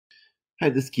Hi,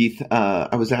 this is Keith.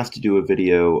 I was asked to do a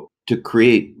video to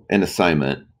create an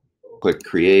assignment. Click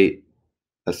Create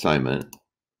Assignment,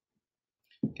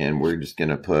 and we're just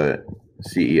going to put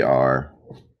CER,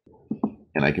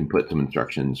 and I can put some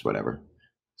instructions, whatever.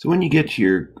 So when you get to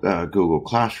your Google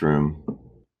Classroom,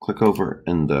 click over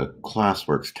in the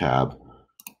Classworks tab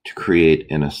to create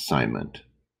an assignment.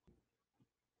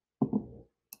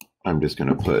 I'm just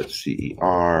going to put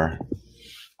CER.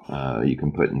 You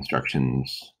can put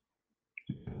instructions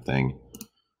thing.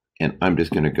 And I'm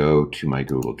just going to go to my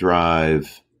Google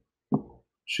Drive.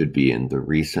 Should be in the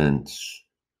recents.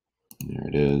 There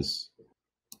it is.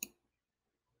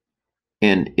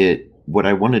 And what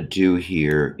I want to do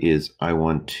here is I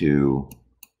want to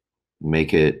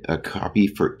make it a copy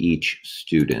for each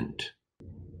student.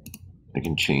 I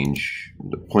can change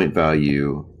the point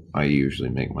value. I usually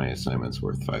make my assignments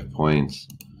worth 5 points.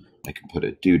 I can put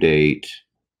a due date,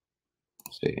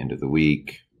 say end of the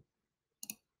week.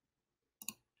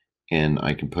 And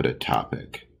I can put a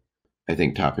topic. I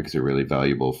think topics are really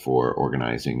valuable for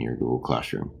organizing your Google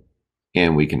Classroom.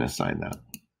 And we can assign that.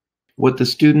 What the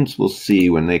students will see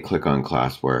when they click on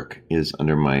classwork is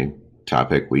under my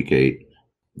topic, week 8,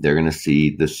 they're going to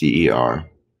see the CER.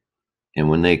 And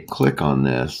when they click on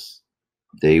this,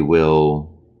 they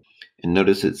will, and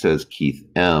notice it says Keith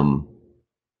M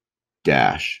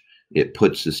dash. It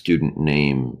puts the student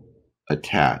name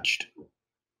attached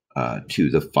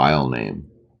to the file name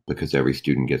because every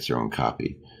student gets their own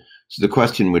copy. So the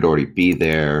question would already be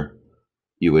there.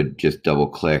 You would just double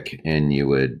click and you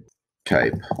would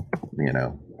type,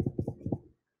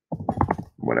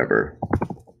 whatever.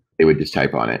 They would just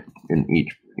type on it in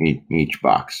each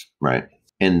box, right?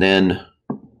 And then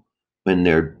when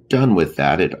they're done with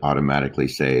that, it automatically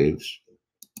saves.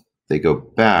 They go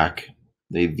back,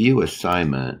 they view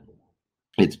assignment.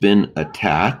 It's been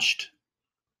attached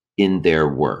in their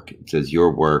work. It says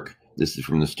your work. This is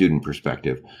from the student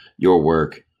perspective. Your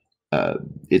work,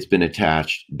 it's been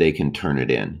attached. They can turn it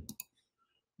in.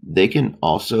 They can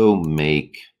also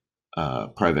make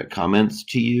private comments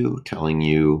to you, telling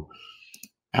you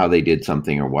how they did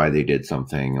something or why they did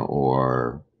something,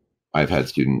 or I've had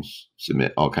students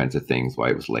submit all kinds of things, why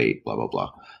it was late, blah, blah,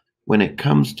 blah. When it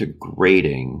comes to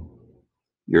grading,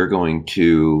 you're going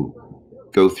to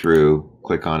go through,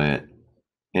 click on it,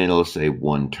 and it'll say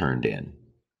 1 turned in.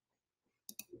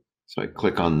 So I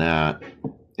click on that.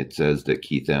 It says that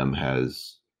Keith M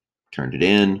has turned it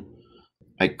in.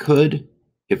 I could,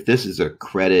 if this is a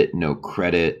credit, no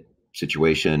credit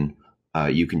situation,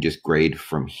 you can just grade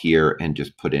from here and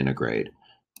just put in a grade.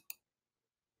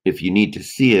 If you need to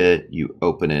see it, you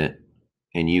open it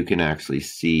and you can actually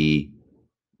see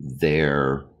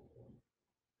the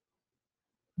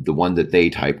one that they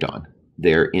typed on,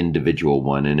 their individual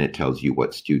one, and it tells you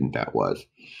what student that was.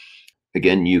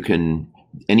 Again, you can,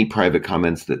 any private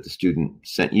comments that the student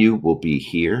sent you will be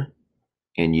here,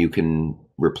 and you can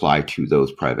reply to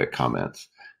those private comments.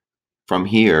 From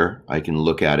here, I can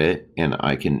look at it and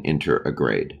I can enter a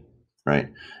grade, right?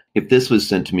 If this was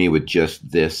sent to me with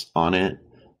just this on it,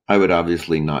 I would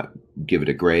obviously not give it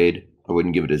a grade. I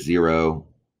wouldn't give it a 0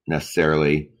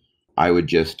 necessarily. I would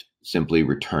just simply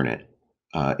return it.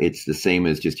 It's the same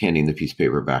as just handing the piece of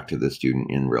paper back to the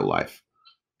student in real life.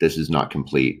 This is not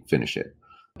complete, finish it.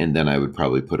 And then I would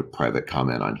probably put a private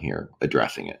comment on here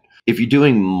addressing it. If you're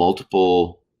doing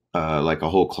multiple, like a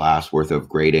whole class worth of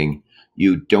grading,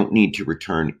 you don't need to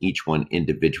return each one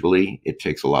individually. It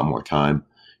takes a lot more time.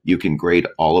 You can grade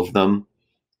all of them.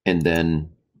 And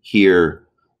then here,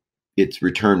 it's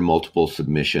return multiple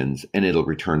submissions, and it'll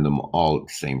return them all at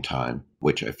the same time,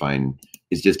 which I find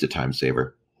is just a time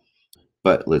saver.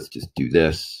 But let's just do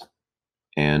this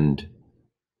and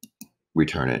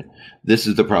return it. This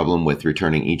is the problem with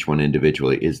returning each one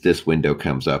individually, is this window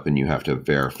comes up and you have to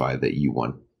verify that you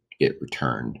want it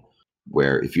returned,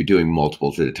 where if you're doing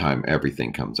multiples at a time,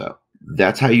 everything comes up.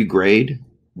 That's how you grade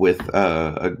with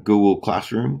a Google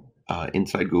Classroom,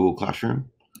 inside Google Classroom.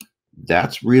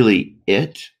 That's really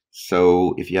it.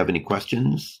 So if you have any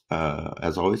questions,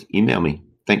 as always, email me.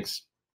 Thanks.